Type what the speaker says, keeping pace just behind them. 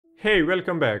Hey,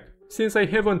 welcome back. Since I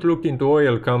haven't looked into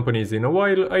oil companies in a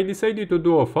while, I decided to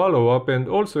do a follow-up and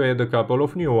also add a couple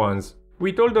of new ones.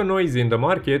 With all the noise in the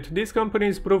market, these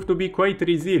companies prove to be quite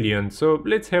resilient, so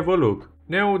let's have a look.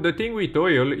 Now, the thing with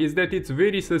oil is that it's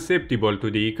very susceptible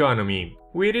to the economy.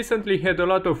 We recently had a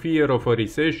lot of fear of a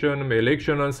recession,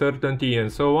 election uncertainty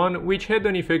and so on, which had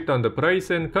an effect on the price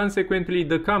and consequently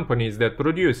the companies that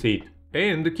produce it.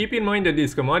 And keep in mind that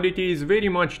this commodity is very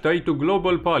much tied to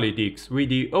global politics, with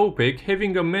the OPEC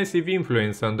having a massive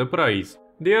influence on the price.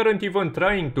 They aren't even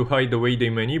trying to hide the way they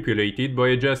manipulate it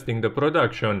by adjusting the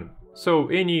production. So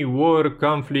any war,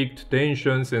 conflict,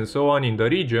 tensions and so on in the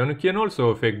region can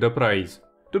also affect the price.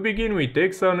 To begin with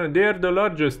Exxon, they are the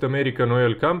largest American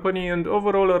oil company and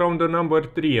overall around the number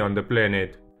 3 on the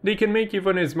planet. They can make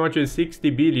even as much as 60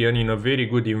 billion in a very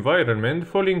good environment,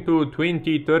 falling to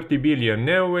 20-30 billion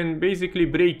now and basically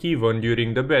break even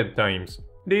during the bad times.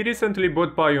 They recently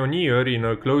bought Pioneer in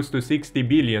a close to 60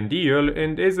 billion deal,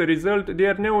 and as a result they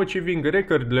are now achieving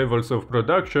record levels of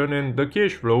production and the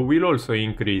cash flow will also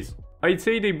increase. I'd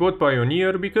say they bought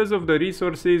Pioneer because of the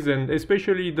resources and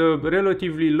especially the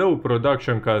relatively low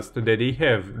production cost that they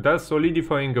have, thus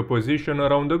solidifying a position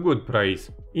around a good price.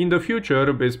 In the future,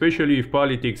 especially if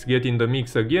politics get in the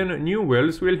mix again, new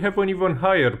wells will have an even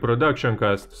higher production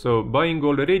cost, so buying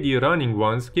already running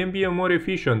ones can be a more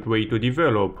efficient way to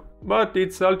develop. But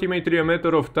it's ultimately a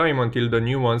matter of time until the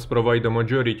new ones provide the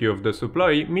majority of the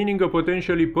supply, meaning a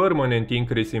potentially permanent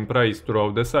increase in price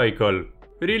throughout the cycle.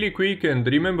 Really quick, and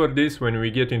remember this when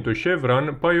we get into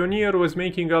Chevron, Pioneer was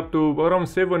making up to around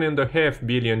 7.5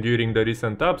 billion during the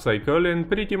recent upcycle and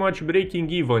pretty much breaking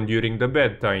even during the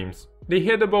bad times. They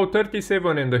had about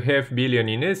 37.5 billion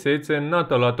in assets and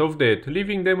not a lot of debt,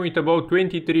 leaving them with about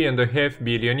 23.5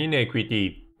 billion in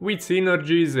equity. With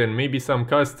synergies and maybe some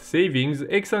cost savings,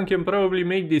 Exxon can probably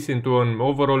make this into an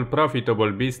overall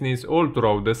profitable business all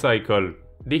throughout the cycle.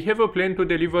 They have a plan to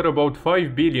deliver about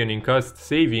 5 billion in cost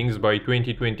savings by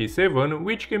 2027,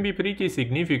 which can be pretty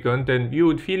significant and you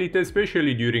would feel it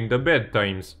especially during the bad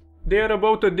times. They are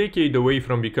about a decade away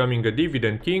from becoming a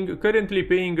dividend king, currently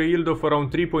paying a yield of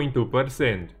around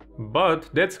 3.2%. But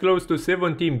that's close to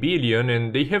 17 billion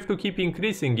and they have to keep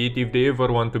increasing it if they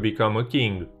ever want to become a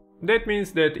king. That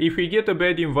means that if we get a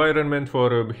bad environment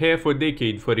for half a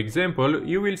decade, for example,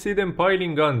 you will see them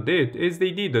piling on debt as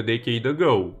they did a decade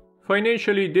ago.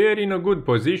 Financially, they are in a good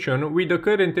position with the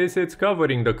current assets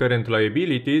covering the current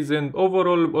liabilities and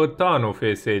overall a ton of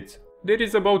assets. There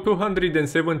is about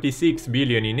 276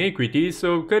 billion in equity,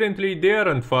 so currently they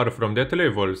aren't far from that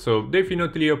level, so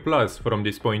definitely a plus from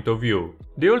this point of view.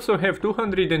 They also have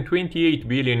 228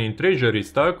 billion in treasury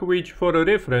stock, which for a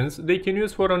reference they can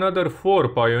use for another 4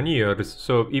 Pioneers,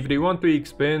 so if they want to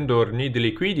expand or need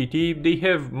liquidity, they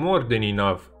have more than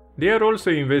enough. They are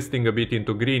also investing a bit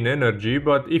into green energy,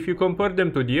 but if you compare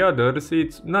them to the others,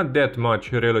 it's not that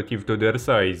much relative to their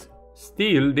size.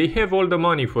 Still, they have all the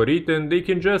money for it and they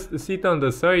can just sit on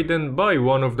the side and buy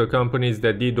one of the companies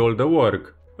that did all the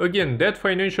work. Again, that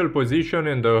financial position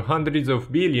and the hundreds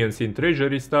of billions in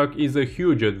treasury stock is a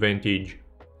huge advantage.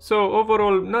 So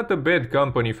overall, not a bad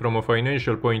company from a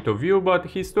financial point of view,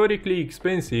 but historically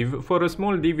expensive for a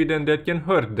small dividend that can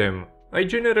hurt them. I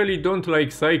generally don't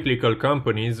like cyclical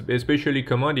companies, especially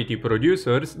commodity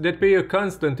producers, that pay a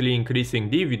constantly increasing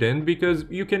dividend because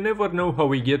you can never know how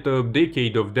we get a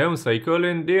decade of down cycle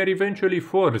and they are eventually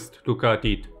forced to cut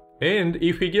it. And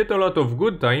if we get a lot of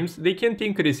good times, they can't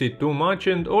increase it too much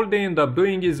and all they end up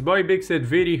doing is buybacks at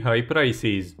very high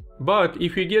prices. But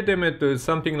if we get them at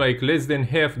something like less than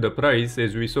half the price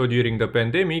as we saw during the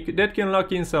pandemic, that can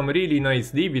lock in some really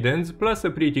nice dividends plus a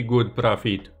pretty good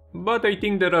profit. But I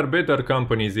think there are better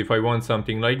companies if I want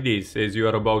something like this, as you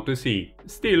are about to see.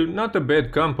 Still, not a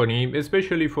bad company,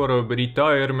 especially for a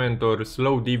retirement or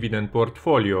slow dividend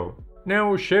portfolio.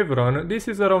 Now Chevron, this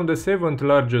is around the 7th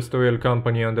largest oil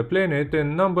company on the planet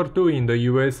and number 2 in the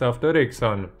US after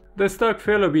Exxon. The stock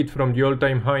fell a bit from the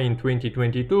all-time high in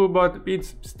 2022, but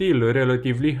it's still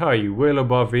relatively high, well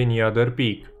above any other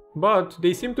peak. But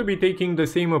they seem to be taking the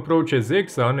same approach as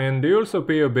Exxon and they also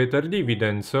pay a better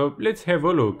dividend, so let's have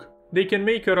a look. They can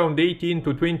make around 18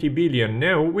 to 20 billion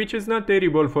now, which is not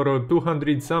terrible for a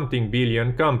 200-something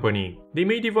billion company. They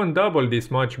made even double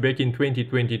this much back in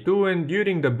 2022 and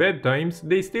during the bad times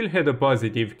they still had a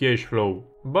positive cash flow.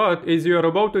 But as you are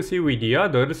about to see with the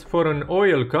others, for an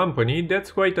oil company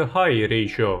that's quite a high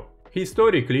ratio.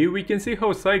 Historically, we can see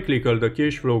how cyclical the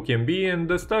cash flow can be and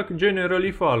the stock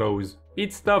generally follows.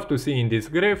 It's tough to see in this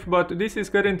graph, but this is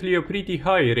currently a pretty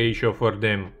high ratio for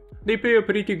them. They pay a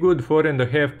pretty good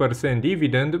 4.5%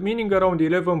 dividend, meaning around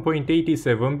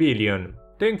 11.87 billion.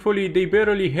 Thankfully, they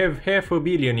barely have $500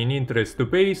 million in interest to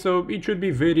pay, so it should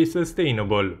be very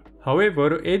sustainable.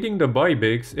 However, adding the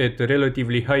buybacks at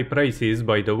relatively high prices,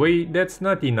 by the way, that's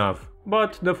not enough.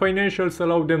 But the financials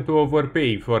allow them to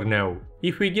overpay for now.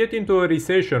 If we get into a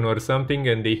recession or something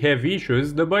and they have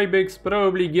issues, the buybacks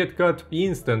probably get cut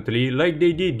instantly like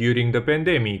they did during the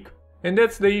pandemic. And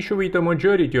that's the issue with a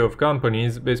majority of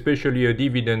companies, especially a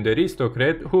dividend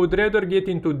aristocrat, who would rather get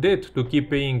into debt to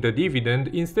keep paying the dividend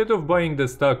instead of buying the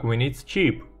stock when it's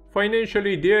cheap.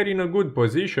 Financially, they are in a good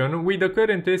position, with the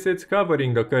current assets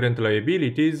covering the current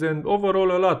liabilities and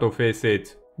overall a lot of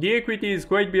assets. The equity is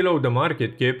quite below the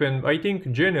market cap, and I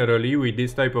think generally with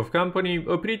this type of company,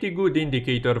 a pretty good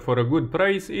indicator for a good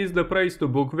price is the price to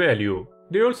book value.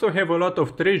 They also have a lot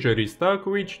of treasury stock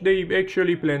which they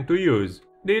actually plan to use.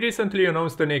 They recently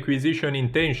announced an acquisition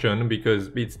intention, because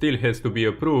it still has to be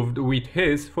approved, with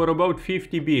Hess for about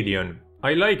 $50 billion.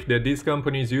 I like that these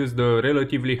companies use the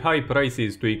relatively high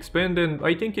prices to expand, and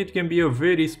I think it can be a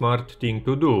very smart thing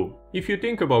to do. If you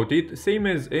think about it, same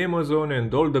as Amazon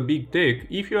and all the big tech,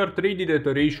 if you are traded at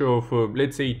a ratio of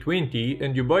let's say 20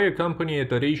 and you buy a company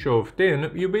at a ratio of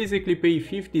 10, you basically pay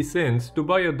 50 cents to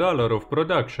buy $1 of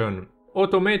production.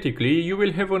 Automatically, you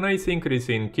will have a nice increase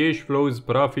in cash flows,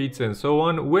 profits and so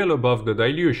on, well above the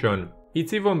dilution.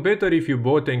 It's even better if you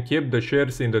bought and kept the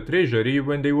shares in the treasury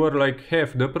when they were like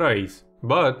half the price.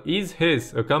 But is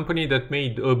Hess, a company that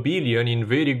made $1 billion in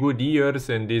very good years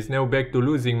and is now back to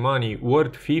losing money,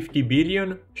 worth $50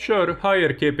 billion? Sure,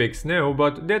 higher capex now,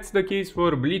 but that's the case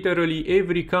for literally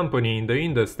every company in the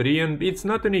industry, and it's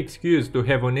not an excuse to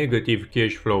have a negative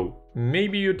cash flow.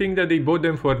 Maybe you think that they bought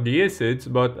them for the assets,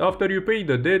 but after you pay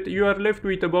the debt, you are left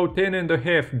with about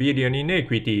 $10.5 billion in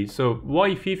equity, so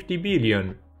why $50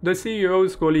 billion? The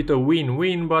CEOs call it a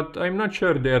win-win, but I'm not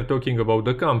sure they are talking about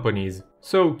the companies.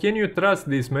 So, can you trust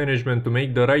this management to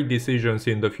make the right decisions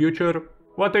in the future?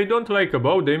 What I don't like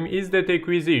about them is that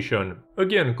acquisition.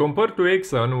 Again, compared to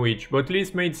Exxon, which at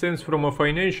least made sense from a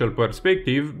financial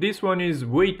perspective, this one is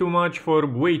way too much for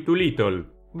way too little.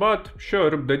 But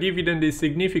sure, the dividend is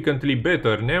significantly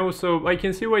better now, so I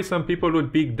can see why some people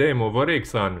would pick them over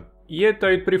Exxon. Yet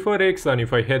I'd prefer Exxon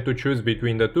if I had to choose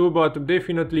between the two, but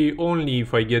definitely only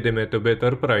if I get them at a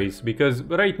better price, because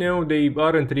right now they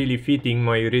aren't really fitting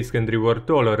my risk and reward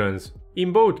tolerance.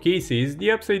 In both cases,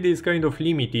 the upside is kind of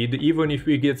limited even if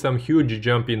we get some huge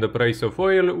jump in the price of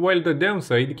oil, while the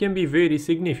downside can be very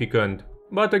significant.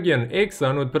 But again,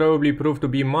 Exxon would probably prove to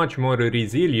be much more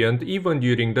resilient even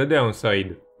during the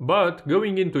downside. But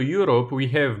going into Europe, we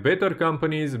have better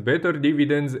companies, better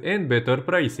dividends and better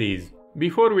prices.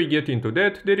 Before we get into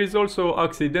that, there is also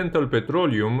Occidental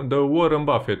Petroleum, the Warren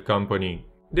Buffett company.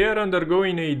 They are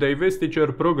undergoing a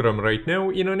divestiture program right now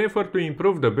in an effort to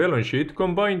improve the balance sheet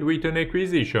combined with an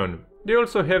acquisition. They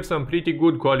also have some pretty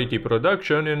good quality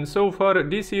production, and so far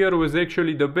this year was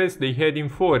actually the best they had in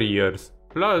 4 years.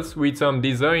 Plus, with some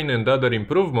design and other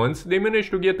improvements, they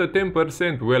managed to get a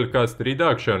 10% well cost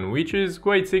reduction, which is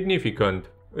quite significant.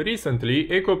 Recently,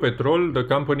 Ecopetrol, the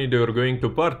company they were going to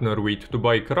partner with to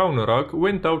buy CrownRock,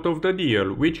 went out of the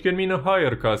deal, which can mean a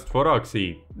higher cost for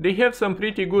Oxy. They have some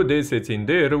pretty good assets in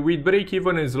there, with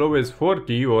break-even as low as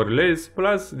 40 or less,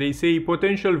 plus they say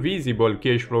potential visible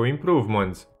cash flow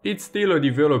improvements. It's still a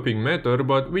developing matter,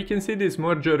 but we can see this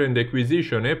merger and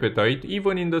acquisition appetite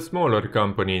even in the smaller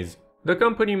companies. The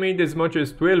company made as much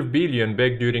as $12 billion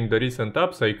back during the recent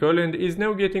upcycle and is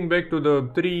now getting back to the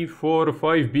 $3, $4,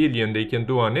 $5 billion they can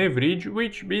do on average,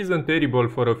 which isn't terrible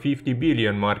for a $50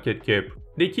 billion market cap.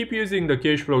 They keep using the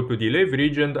cash flow to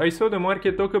deleverage, and I saw the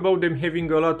market talk about them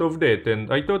having a lot of debt,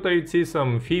 and I thought I'd see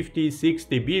some 50,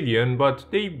 60 billion, but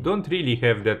they don't really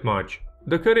have that much.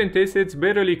 The current assets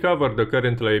barely cover the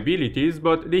current liabilities,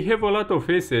 but they have a lot of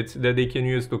assets that they can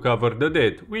use to cover the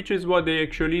debt, which is what they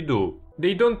actually do.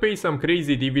 They don't pay some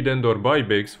crazy dividend or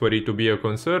buybacks for it to be a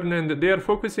concern, and they are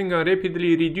focusing on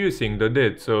rapidly reducing the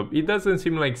debt, so it doesn't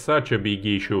seem like such a big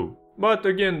issue. But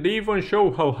again, they even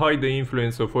show how high the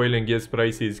influence of oil and gas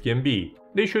prices can be.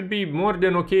 They should be more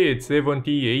than okay at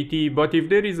 70, 80, but if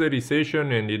there is a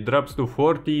recession and it drops to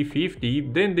 40,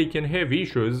 50, then they can have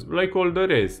issues like all the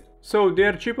rest. So they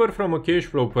are cheaper from a cash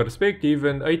flow perspective,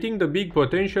 and I think the big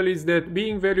potential is that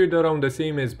being valued around the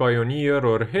same as Pioneer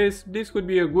or Hess, this could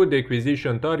be a good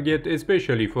acquisition target,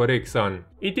 especially for Exxon.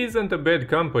 It isn't a bad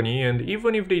company, and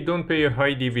even if they don't pay a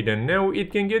high dividend now,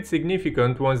 it can get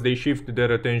significant once they shift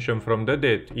their attention from the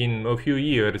debt, in a few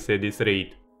years at this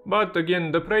rate. But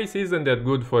again, the price isn't that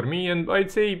good for me, and I'd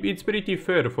say it's pretty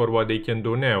fair for what they can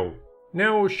do now.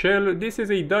 Now, Shell, this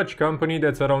is a Dutch company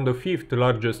that's around the 5th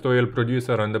largest oil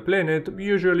producer on the planet,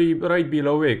 usually right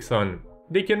below Exxon.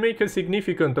 They can make a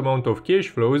significant amount of cash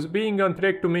flows, being on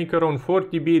track to make around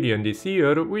 40 billion this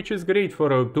year, which is great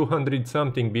for a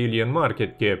 200-something billion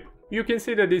market cap. You can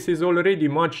see that this is already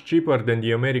much cheaper than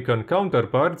the American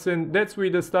counterparts, and that's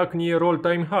with the stock near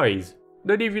all-time highs.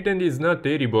 The dividend is not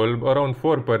terrible, around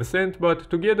 4%, but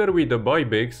together with the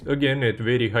buybacks, again at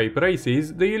very high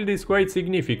prices, the yield is quite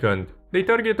significant. They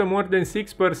target a more than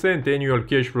 6% annual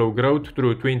cash flow growth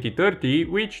through 2030,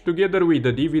 which together with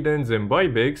the dividends and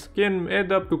buybacks can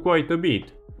add up to quite a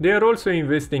bit. They are also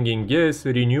investing in gas,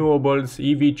 renewables,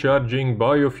 EV charging,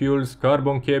 biofuels,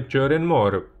 carbon capture and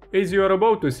more. As you are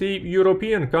about to see,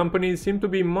 European companies seem to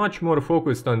be much more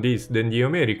focused on this than the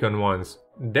American ones.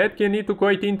 That can lead to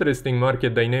quite interesting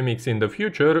market dynamics in the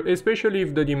future, especially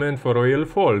if the demand for oil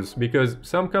falls, because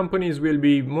some companies will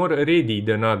be more ready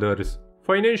than others.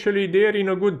 Financially, they are in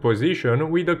a good position,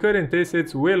 with the current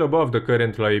assets well above the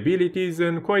current liabilities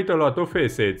and quite a lot of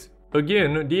assets.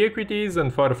 Again, the equity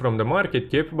isn't far from the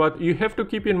market cap, but you have to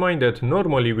keep in mind that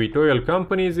normally with oil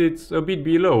companies it's a bit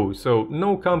below, so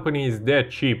no company is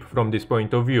that cheap from this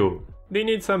point of view. They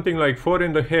need something like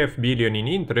 4.5 billion in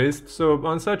interest, so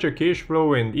on such a cash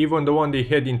flow and even the one they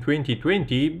had in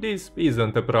 2020, this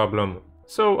isn't a problem.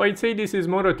 So I'd say this is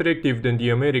more attractive than the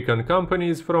American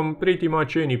companies from pretty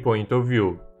much any point of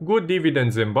view. Good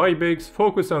dividends and buybacks,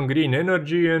 focus on green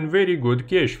energy and very good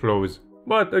cash flows.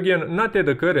 But again, not at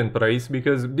the current price,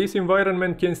 because this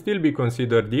environment can still be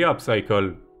considered the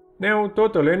upcycle. Now,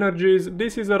 TotalEnergies,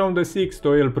 this is around the 6th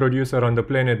oil producer on the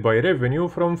planet by revenue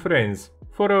from France.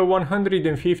 For a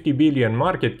 150 billion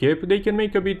market cap, they can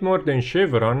make a bit more than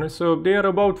Chevron, so they are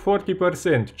about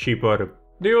 40% cheaper.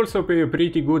 They also pay a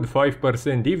pretty good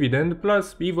 5% dividend,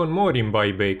 plus even more in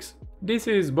buybacks. This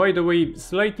is, by the way,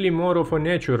 slightly more of a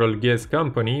natural gas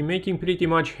company, making pretty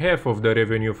much half of the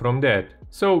revenue from that.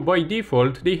 So by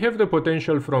default, they have the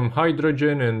potential from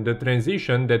hydrogen and the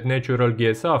transition that natural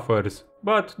gas offers.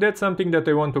 But that's something that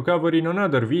I want to cover in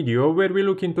another video where we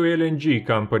look into LNG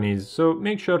companies, so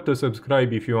make sure to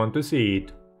subscribe if you want to see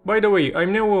it. By the way,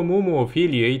 I'm now a Moomoo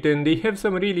affiliate and they have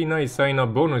some really nice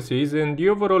sign-up bonuses and the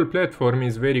overall platform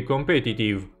is very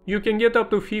competitive. You can get up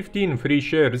to 15 free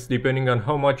shares depending on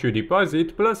how much you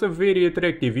deposit, plus a very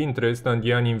attractive interest on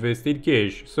the uninvested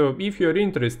cash, so if you're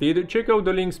interested, check out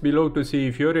the links below to see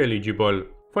if you're eligible.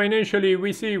 Financially,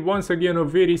 we see once again a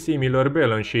very similar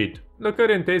balance sheet. The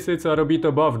current assets are a bit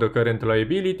above the current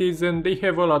liabilities and they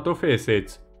have a lot of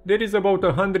assets. There is about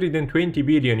 120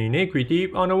 billion in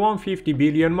equity on a 150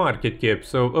 billion market cap,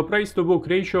 so a price to book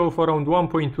ratio of around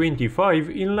 1.25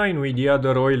 in line with the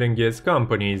other oil and gas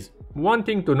companies. One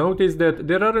thing to note is that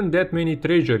there aren't that many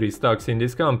treasury stocks in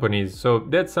these companies, so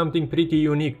that's something pretty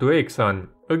unique to Exxon.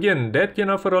 Again, that can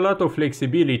offer a lot of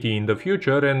flexibility in the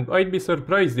future and I'd be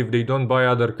surprised if they don't buy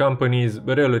other companies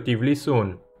relatively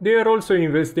soon. They are also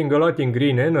investing a lot in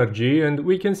green energy and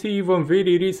we can see even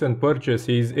very recent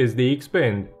purchases as they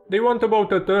expand. They want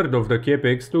about a third of the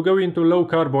capex to go into low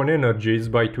carbon energies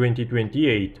by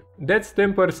 2028. That's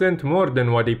 10% more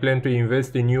than what they plan to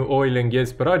invest in new oil and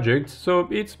gas projects, so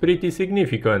it's pretty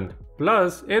significant.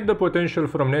 Plus, add the potential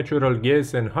from natural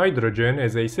gas and hydrogen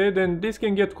as I said, and this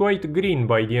can get quite green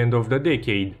by the end of the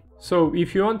decade. So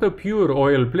if you want a pure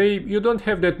oil play, you don't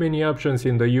have that many options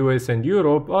in the US and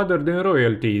Europe other than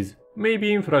royalties.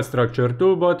 Maybe infrastructure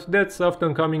too, but that's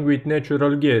often coming with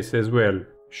natural gas as well.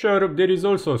 Sure, there is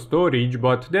also storage,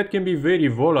 but that can be very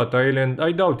volatile and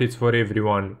I doubt it's for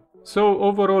everyone. So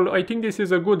overall, I think this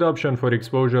is a good option for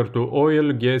exposure to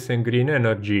oil, gas and green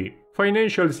energy.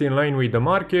 Financials in line with the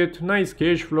market, nice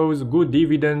cash flows, good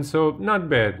dividends, so not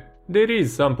bad. There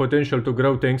is some potential to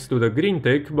grow thanks to the green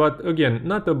tech, but again,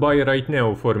 not a buy right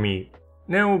now for me.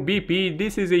 Now BP,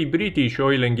 this is a British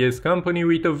oil and gas company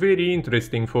with a very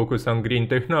interesting focus on green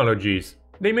technologies.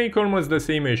 They make almost the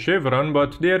same as Chevron,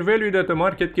 but they are valued at a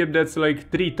market cap that's like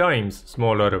 3 times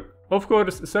smaller. Of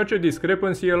course, such a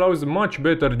discrepancy allows much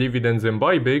better dividends and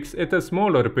buybacks at a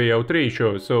smaller payout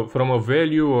ratio, so from a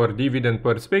value or dividend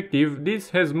perspective, this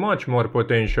has much more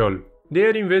potential. They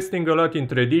are investing a lot in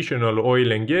traditional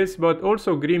oil and gas, but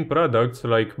also green products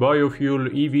like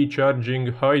biofuel, EV charging,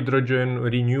 hydrogen,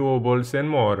 renewables and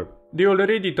more. They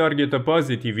already target a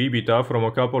positive EBITDA from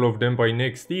a couple of them by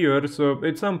next year, so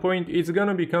at some point it's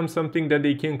gonna become something that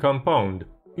they can compound.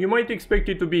 You might expect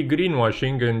it to be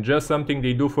greenwashing and just something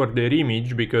they do for their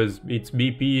image because it's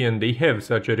BP and they have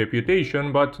such a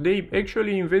reputation, but they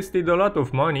actually invested a lot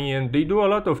of money and they do a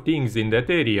lot of things in that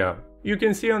area. You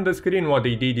can see on the screen what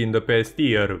they did in the past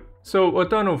year. So a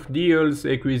ton of deals,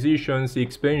 acquisitions,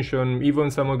 expansion,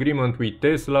 even some agreement with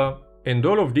Tesla, and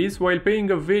all of this while paying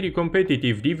a very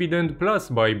competitive dividend plus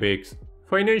buybacks.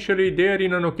 Financially, they are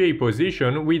in an okay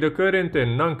position with the current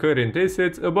and non-current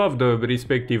assets above the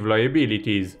respective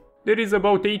liabilities. There is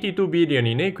about 82 billion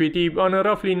in equity on a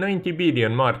roughly 90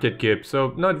 billion market cap,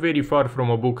 so not very far from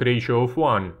a book ratio of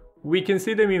 1. We can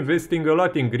see them investing a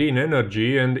lot in green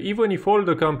energy, and even if all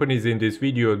the companies in this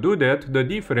video do that, the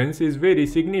difference is very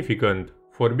significant.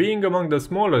 For being among the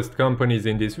smallest companies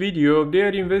in this video, they are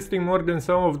investing more than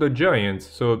some of the giants,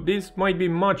 so this might be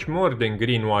much more than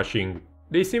greenwashing.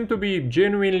 They seem to be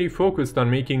genuinely focused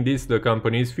on making this the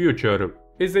company's future.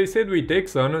 As I said with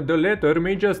Exxon, the latter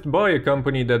may just buy a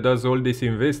company that does all this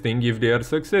investing if they are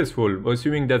successful,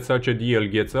 assuming that such a deal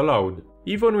gets allowed.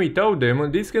 Even without them,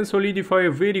 this can solidify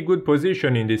a very good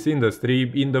position in this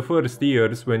industry in the first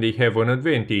years when they have an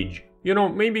advantage. You know,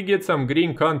 maybe get some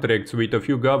green contracts with a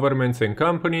few governments and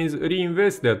companies,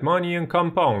 reinvest that money and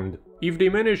compound. If they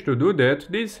manage to do that,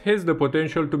 this has the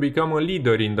potential to become a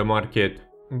leader in the market.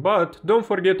 But don't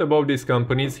forget about this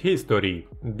company's history.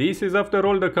 This is after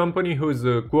all the company whose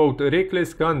quote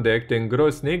reckless conduct and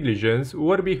gross negligence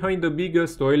were behind the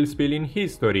biggest oil spill in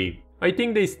history. I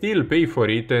think they still pay for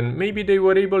it, and maybe they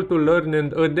were able to learn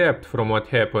and adapt from what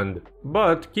happened.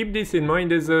 But keep this in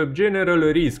mind as a general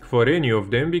risk for any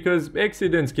of them, because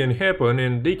accidents can happen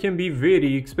and they can be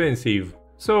very expensive.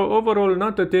 So overall,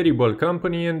 not a terrible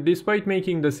company, and despite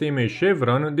making the same as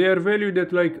Chevron, they are valued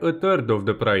at like a third of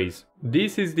the price.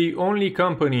 This is the only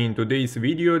company in today's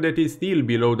video that is still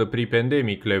below the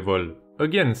pre-pandemic level.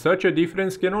 Again, such a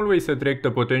difference can always attract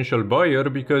a potential buyer,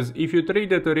 because if you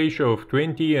trade at a ratio of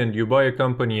 20 and you buy a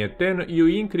company at 10, you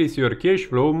increase your cash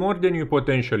flow more than you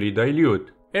potentially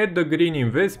dilute. Add the green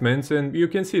investments and you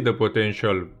can see the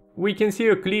potential. We can see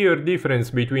a clear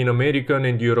difference between American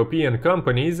and European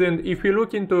companies, and if we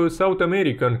look into South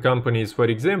American companies, for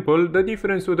example, the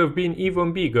difference would have been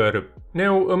even bigger.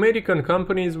 Now, American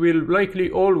companies will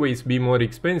likely always be more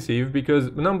expensive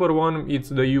because number one, it's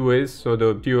the US, so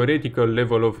the theoretical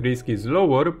level of risk is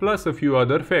lower, plus a few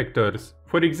other factors.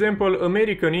 For example,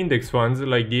 American index funds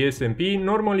like the S&P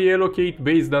normally allocate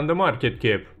based on the market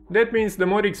cap. That means the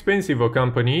more expensive a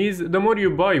company is, the more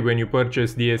you buy when you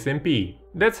purchase the S&P.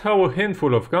 That's how a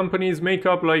handful of companies make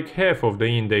up like half of the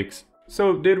index.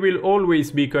 So there will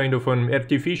always be kind of an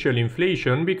artificial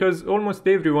inflation because almost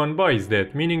everyone buys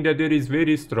that, meaning that there is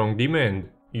very strong demand.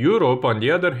 Europe, on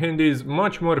the other hand, is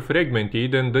much more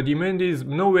fragmented and the demand is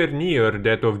nowhere near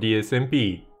that of the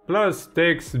S&P. Plus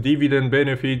tax, dividend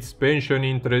benefits, pension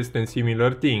interest and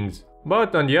similar things.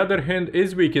 But on the other hand,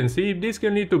 as we can see, this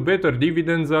can lead to better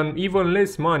dividends on even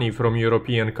less money from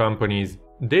European companies.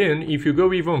 Then, if you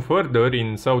go even further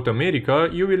in South America,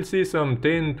 you will see some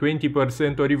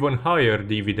 10-20% or even higher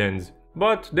dividends.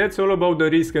 But that's all about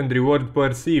the risk and reward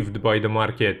perceived by the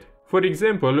market. For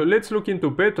example, let's look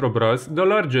into Petrobras, the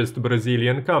largest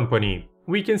Brazilian company.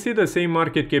 We can see the same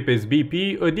market cap as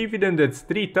BP, a dividend that's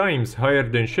 3 times higher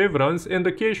than Chevron's and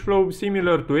a cash flow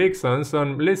similar to Exxon's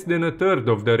on less than a third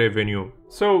of the revenue.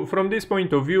 So from this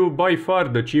point of view, by far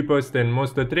the cheapest and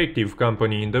most attractive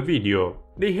company in the video.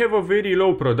 They have a very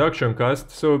low production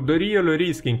cost, so the real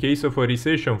risk in case of a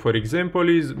recession, for example,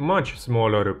 is much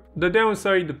smaller. The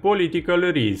downside, political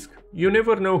risk. You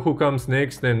never know who comes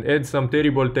next and adds some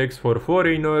terrible tax for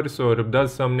foreigners or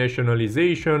does some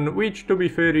nationalization, which to be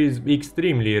fair is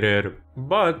extremely rare.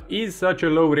 But is such a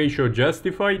low ratio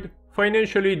justified?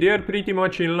 Financially, they are pretty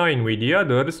much in line with the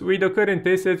others, with the current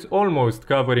assets almost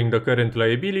covering the current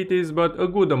liabilities but a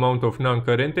good amount of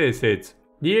non-current assets.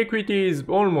 The equity is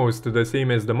almost the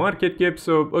same as the market cap,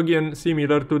 so again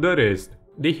similar to the rest.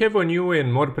 They have a new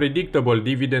and more predictable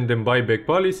dividend and buyback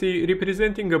policy,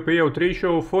 representing a payout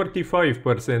ratio of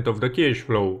 45% of the cash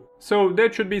flow. So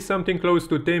that should be something close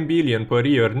to 10 billion per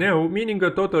year now, meaning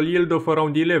a total yield of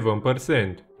around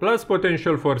 11%, plus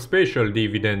potential for special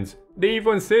dividends. They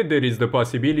even said there is the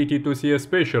possibility to see a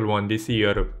special one this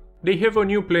year. They have a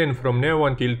new plan from now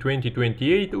until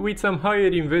 2028 with some higher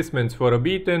investments for a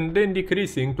bit and then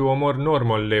decreasing to a more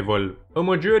normal level. A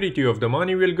majority of the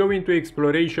money will go into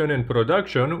exploration and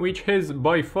production, which has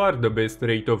by far the best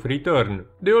rate of return.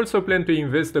 They also plan to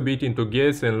invest a bit into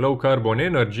gas and low carbon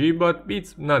energy, but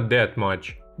it's not that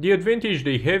much. The advantage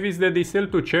they have is that they sell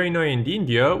to China and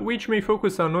India, which may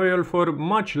focus on oil for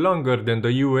much longer than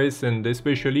the US and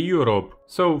especially Europe.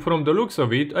 So from the looks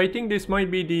of it, I think this might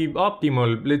be the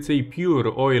optimal, let's say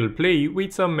pure oil play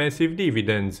with some massive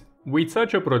dividends. With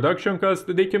such a production cost,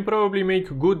 they can probably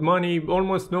make good money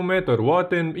almost no matter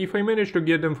what, and if I manage to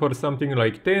get them for something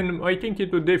like 10, I think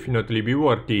it would definitely be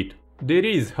worth it. There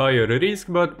is higher risk,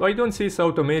 but I don't see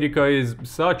South America as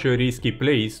such a risky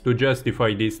place to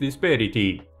justify this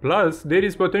disparity. Plus, there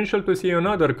is potential to see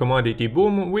another commodity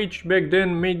boom, which back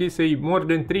then made this a more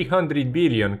than 300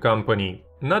 billion company.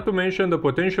 Not to mention the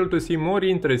potential to see more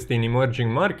interest in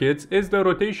emerging markets as the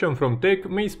rotation from tech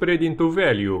may spread into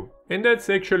value. And that's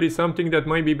actually something that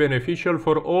might be beneficial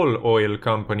for all oil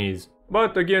companies.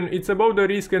 But again, it's about the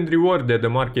risk and reward that the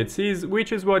market sees,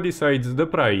 which is what decides the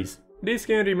price. This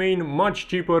can remain much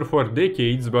cheaper for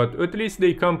decades, but at least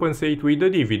they compensate with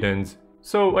the dividends.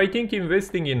 So I think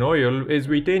investing in oil, as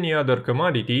with any other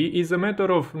commodity, is a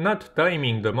matter of not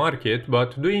timing the market,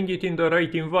 but doing it in the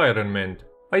right environment.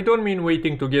 I don't mean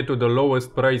waiting to get to the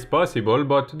lowest price possible,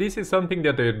 but this is something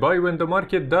that I'd buy when the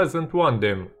market doesn't want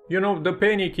them. You know, the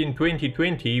panic in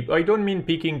 2020, I don't mean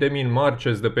picking them in March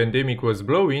as the pandemic was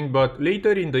blowing, but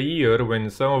later in the year when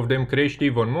some of them crashed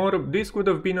even more, this could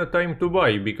have been a time to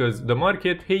buy because the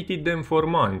market hated them for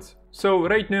months. So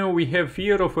right now we have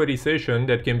fear of a recession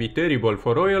that can be terrible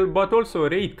for oil, but also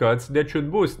rate cuts that should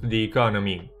boost the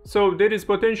economy. So there is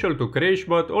potential to crash,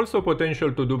 but also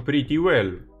potential to do pretty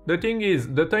well. The thing is,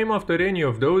 the time after any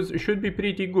of those should be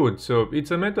pretty good, so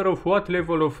it's a matter of what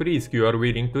level of risk you are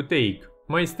willing to take.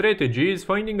 My strategy is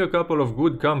finding a couple of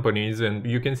good companies, and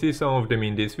you can see some of them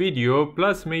in this video,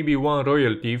 plus maybe one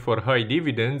royalty for high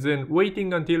dividends, and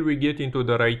waiting until we get into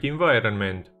the right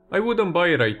environment. I wouldn't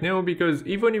buy right now because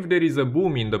even if there is a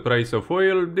boom in the price of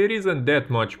oil, there isn't that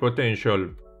much potential.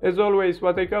 As always,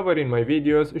 what I cover in my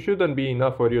videos shouldn't be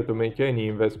enough for you to make any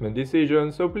investment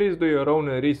decision, so please do your own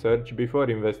research before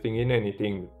investing in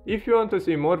anything. If you want to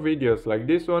see more videos like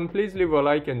this one, please leave a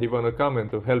like and even a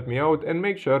comment to help me out, and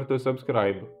make sure to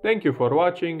subscribe. Thank you for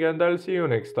watching, and I'll see you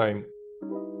next time.